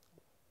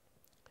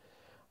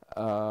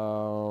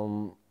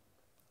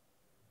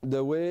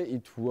 The way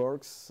it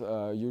works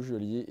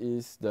usually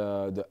is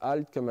the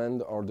alt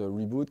command or the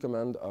reboot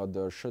command or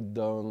the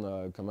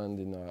shutdown command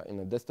in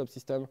a desktop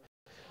system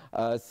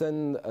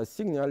send a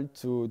signal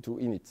to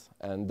init,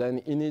 and then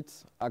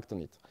init act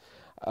on it.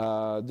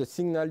 The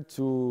signal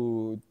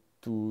to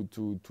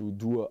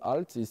do a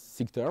alt is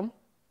sigterm,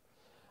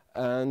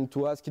 and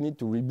to ask init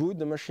to reboot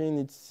the machine,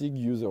 it's sig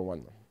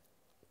user1.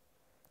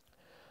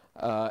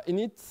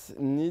 Init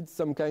needs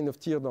some kind of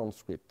teardown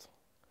script.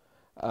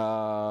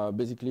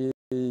 Basically,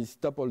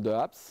 stop all the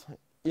apps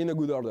in a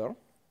good order,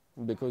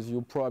 because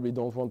you probably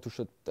don't want to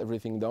shut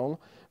everything down.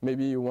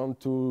 Maybe you want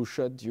to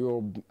shut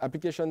your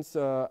application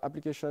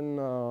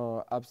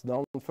apps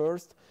down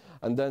first,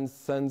 and then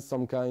send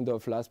some kind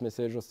of last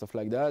message or stuff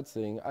like that,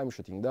 saying I'm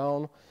shutting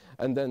down,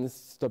 and then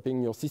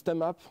stopping your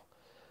system app.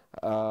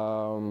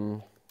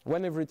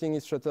 When everything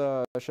is shut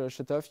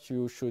off,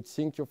 you should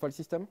sync your file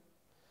system.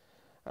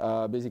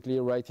 Basically,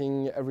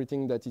 writing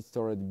everything that is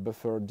stored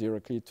buffer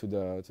directly to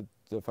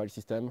the file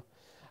system.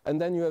 And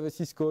then you have a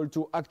syscall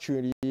to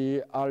actually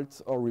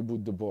alt or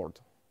reboot the board.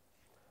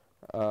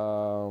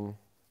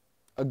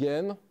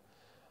 Again,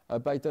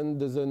 Python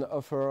doesn't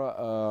offer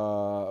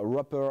a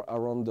wrapper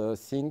around the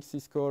sync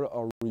syscall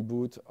or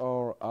reboot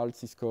or alt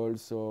syscall,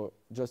 so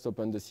just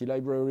open the C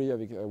library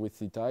with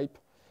C type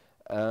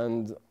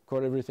and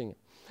call everything.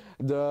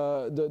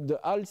 The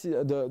alt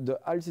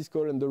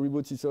syscall and the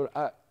reboot syscall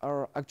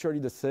are actually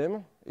the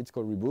same. It's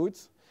called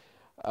reboot,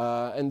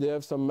 and they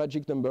have some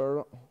magic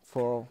number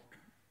for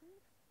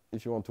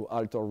if you want to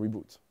alt or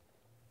reboot.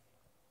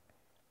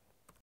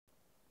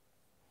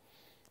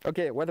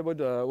 Okay, what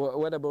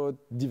about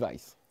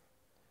device?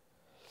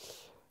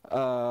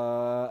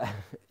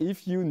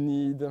 If you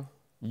need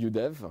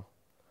UDEV,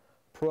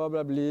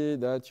 probably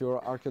that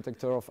your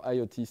architecture of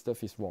IoT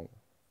stuff is wrong.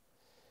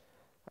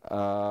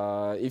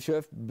 If you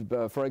have,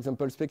 for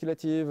example,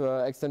 speculative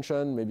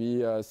extension,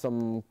 maybe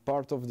some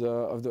part of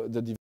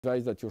the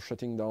device that you're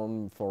shutting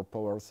down for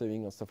power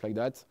saving and stuff like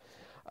that,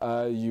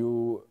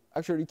 you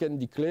actually can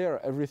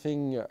declare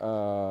everything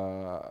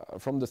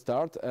from the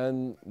start,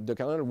 and the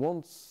kernel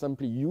won't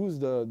simply use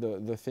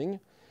the thing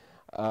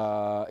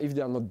if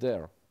they are not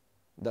there.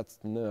 That's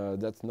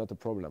not a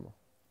problem.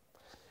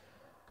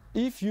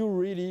 If you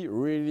really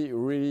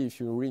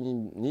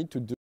need to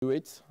do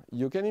it,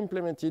 you can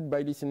implement it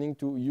by listening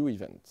to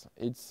uEvent.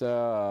 It's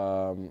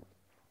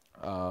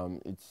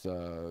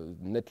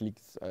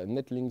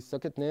Netlink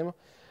socket name.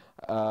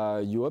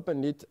 You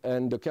open it,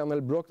 and the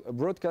kernel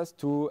broadcasts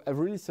to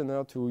every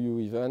listener to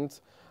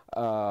uEvent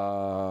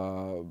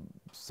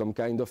some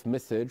kind of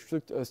message,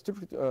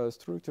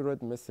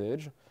 structured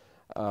message,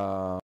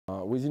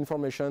 with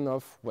information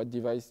of what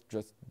device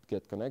just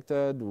get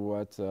connected,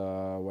 what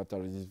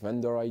are his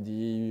vendor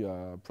ID,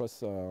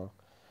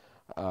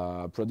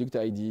 product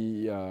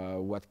ID,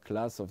 what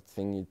class of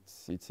thing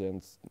it's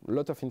in. A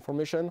lot of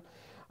information.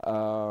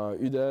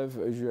 UDEV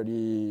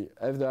usually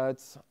have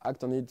that,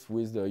 act on it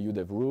with the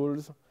UDEV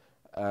rules,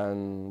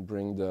 and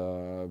bring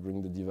the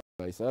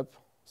device up.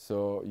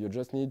 So you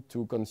just need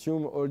to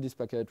consume all this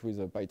packet with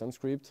a Python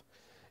script.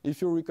 If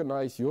you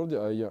recognize the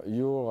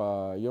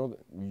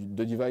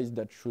device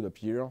that should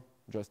appear,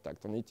 just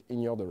act on it,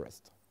 ignore the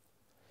rest.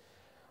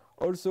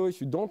 Also, if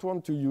you don't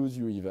want to use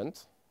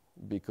uEvent,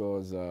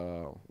 because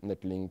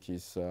Netlink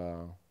is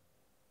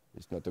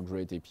not a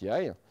great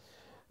API,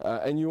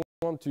 and you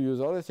want to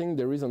use other things,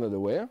 there is another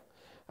way.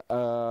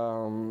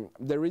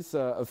 There is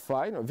a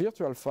file, a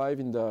virtual file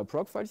in the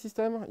proc file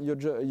system.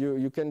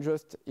 You can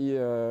just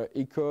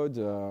encode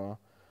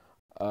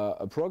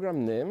a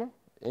program name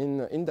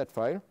in that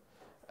file,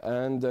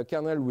 and the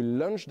kernel will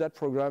launch that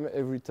program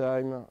every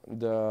time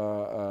the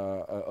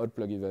hot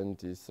plug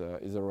event is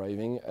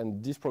arriving,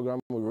 and this program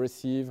will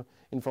receive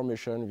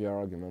information via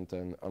argument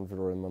and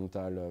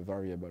environmental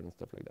variable and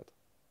stuff like that.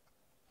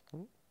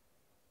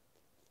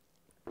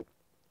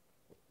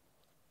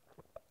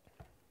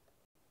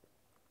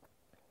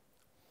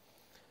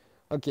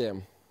 Okay,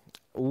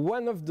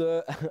 one of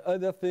the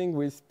other thing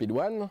with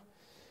PID1,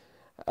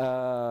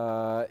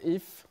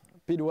 if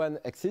PID1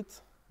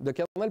 exits, the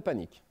kernel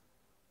panic.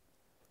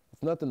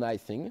 It's not a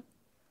nice thing.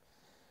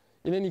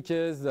 In any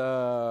case,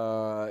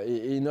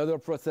 in other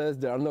process,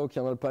 there are no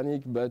kernel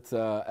panic, but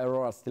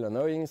errors are still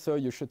annoying, so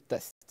you should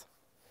test.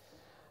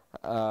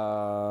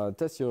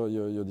 Test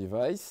your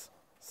device.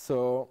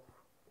 So,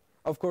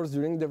 of course,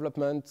 during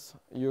development,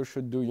 you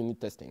should do unit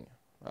testing.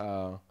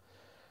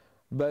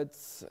 But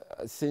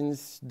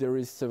since there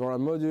is several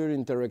modules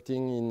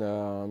interacting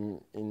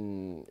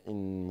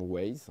in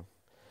ways,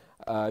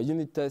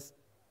 unit tests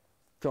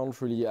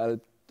can't really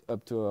help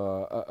up to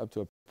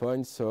a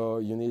point. So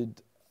you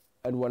need,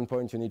 at one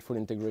point, you need full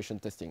integration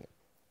testing.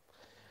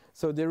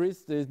 So there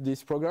is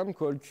this program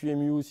called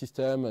QEMU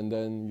system, and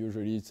then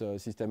usually it's a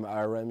system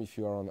ARM if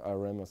you are on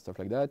ARM or stuff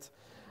like that.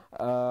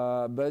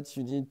 But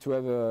you need to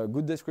have a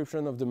good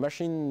description of the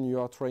machine you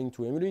are trying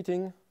to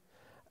emulating,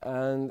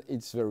 and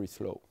it's very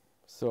slow.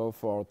 So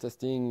for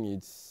testing,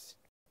 it's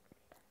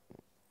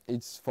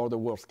for the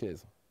worst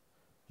case.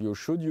 You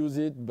should use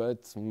it,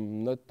 but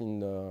not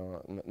in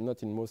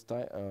most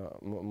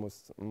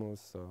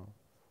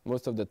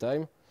of the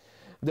time.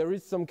 There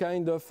is some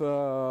kind of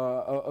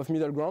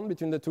middle ground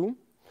between the two.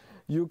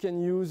 You can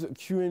use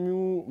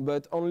QEMU,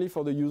 but only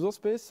for the user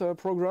space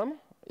program.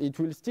 It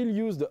will still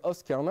use the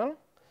host kernel.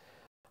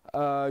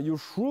 You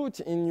root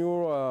in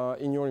your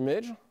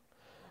image.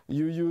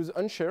 You use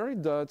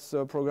unshared, that's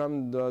a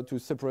program to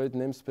separate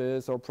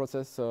namespace or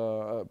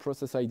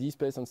process ID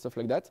space and stuff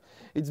like that.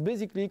 It's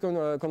basically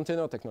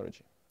container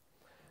technology.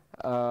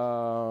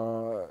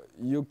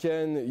 You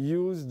can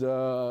use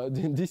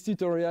this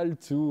tutorial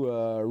to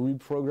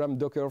reprogram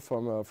Docker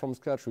from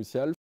scratch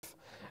yourself,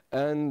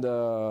 and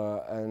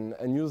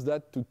use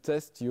that to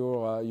test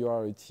your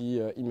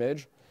IoT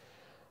image.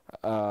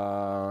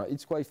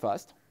 It's quite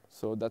fast,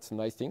 so that's a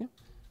nice thing.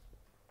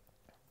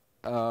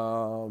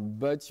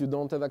 But you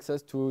don't have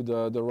access to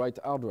the right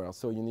hardware,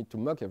 so you need to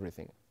mock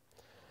everything.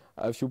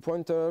 A few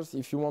pointers: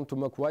 if you want to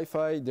mock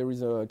Wi-Fi, there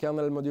is a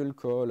kernel module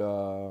called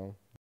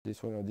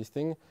this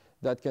thing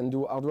that can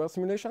do hardware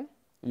simulation.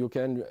 You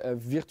can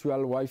have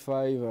virtual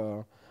Wi-Fi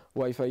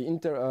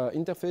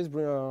interface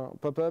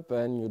pop up,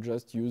 and you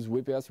just use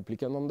WPS, you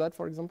click on that,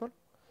 for example.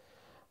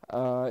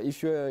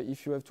 If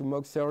you have to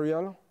mock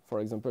serial, for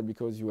example,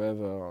 because you have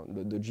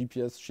the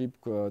GPS chip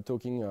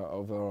talking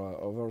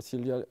over a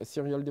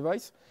serial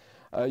device,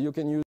 you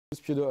can use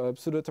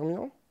pseudo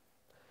terminal.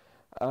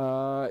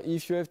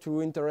 If you have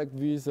to interact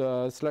with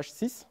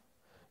 /sys,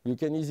 you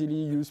can easily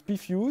use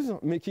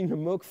pfuse, making a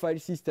mock file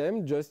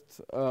system,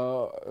 just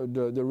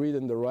the read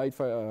and the write,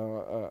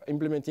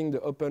 implementing the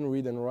open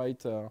read and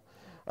write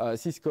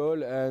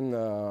syscall and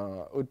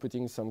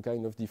outputting some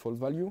kind of default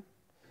value.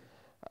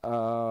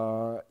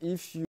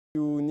 If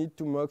you need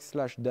to mock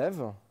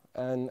 /dev,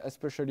 and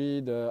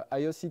especially the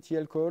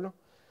IOCTL call,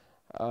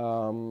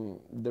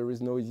 there is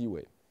no easy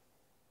way.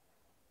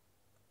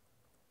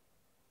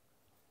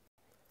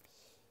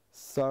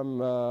 Some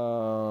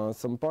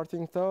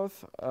parting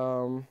thoughts.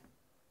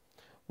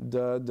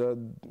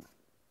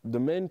 The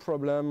main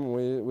problem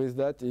with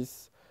that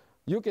is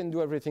you can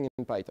do everything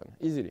in Python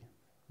easily,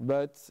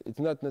 but it's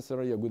not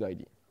necessarily a good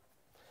idea.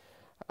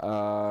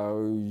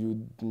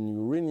 You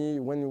really,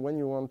 when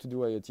you want to do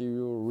IoT,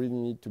 you really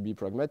need to be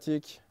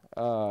pragmatic.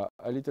 A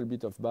little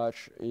bit of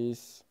batch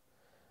is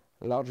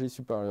largely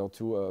superior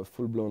to a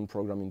full-blown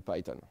program in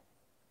Python.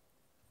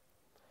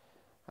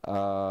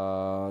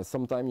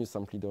 Sometimes you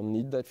simply don't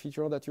need that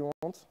feature that you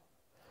want.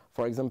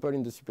 For example,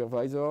 in the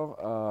supervisor,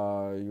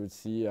 you'll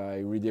see I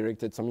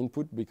redirected some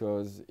input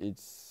because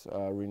it's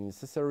really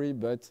necessary,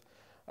 but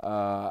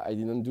I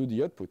didn't do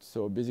the output.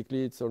 So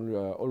basically, it's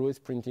always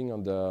printing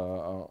on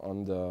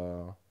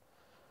the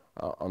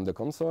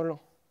console.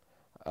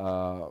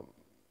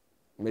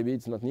 Maybe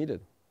it's not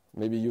needed.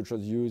 Maybe you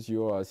just use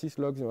your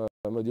syslog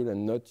module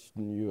and not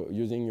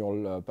using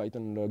your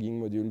Python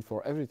logging module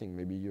for everything.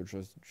 Maybe you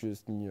just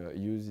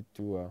use it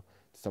to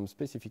some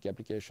specific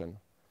application.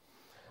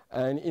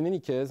 And in any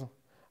case,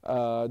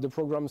 the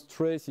program's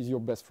trace is your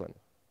best friend.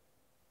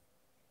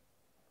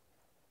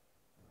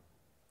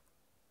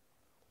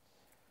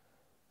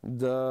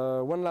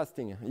 The one last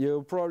thing,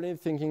 you're probably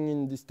thinking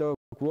in this talk,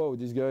 whoa,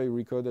 this guy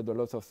recorded a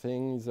lot of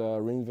things,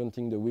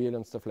 reinventing the wheel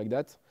and stuff like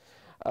that.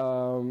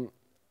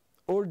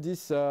 All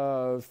this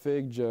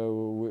fake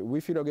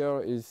Wi-Fi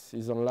logger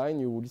is online.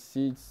 You will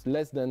see it's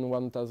less than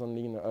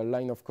 1,000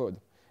 line of code.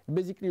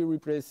 Basically,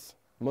 replace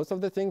most of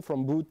the thing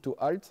from boot to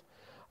alt,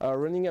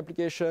 running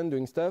application,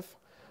 doing stuff.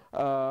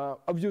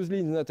 Obviously,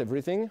 it's not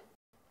everything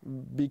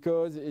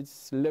because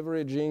it's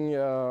leveraging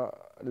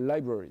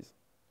libraries.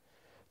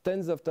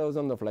 Tens of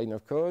thousands of lines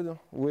of code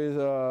with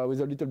a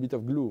little bit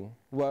of glue.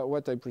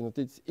 What I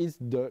presented is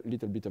the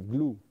little bit of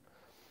glue.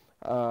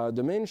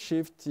 The main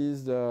shift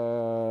is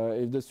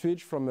the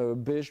switch from a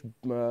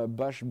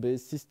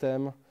bash-based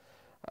system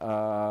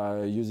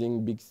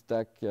using big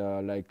stack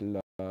like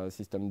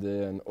systemd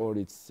and all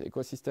its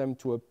ecosystem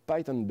to a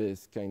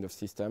Python-based kind of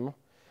system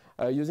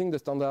using the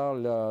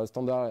standard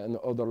and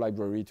other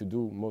library to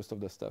do most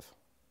of the stuff.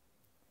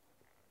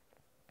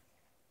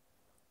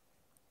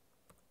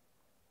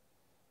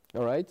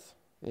 All right,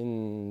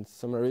 in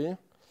summary,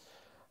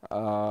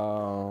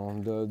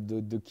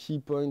 the key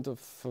point of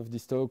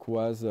this talk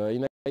was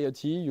in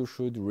IoT, you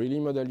should really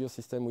model your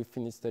system with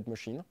finished state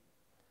machine.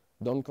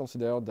 Don't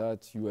consider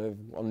that you have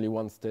only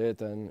one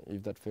state, and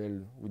if that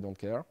fails, we don't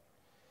care.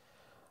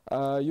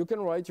 You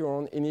can write your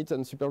own init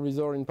and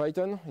supervisor in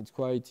Python. It's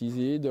quite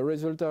easy. The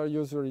results are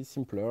usually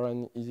simpler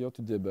and easier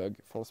to debug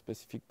for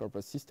specific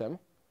purpose system.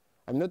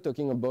 I'm not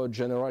talking about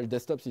general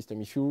desktop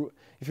system. If you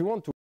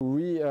want to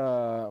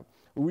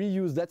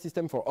reuse that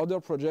system for other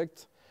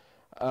projects,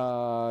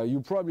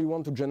 you probably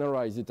want to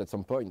generalize it at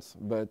some point.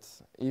 But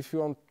if you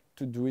want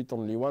to do it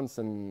only once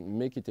and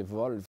make it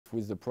evolve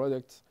with the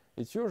product,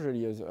 it's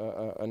usually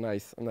a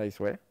nice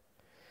way.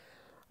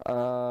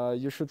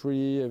 You should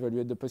really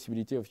evaluate the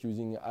possibility of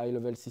using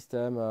high-level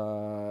system,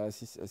 a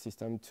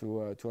system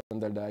to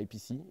handle the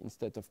IPC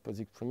instead of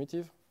POSIX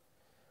primitive.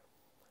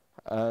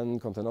 And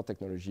container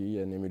technology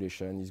and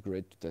emulation is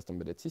great to test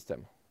embedded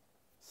system.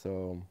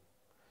 So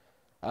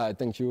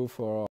thank you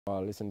for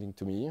listening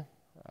to me.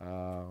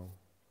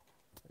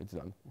 It's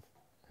done.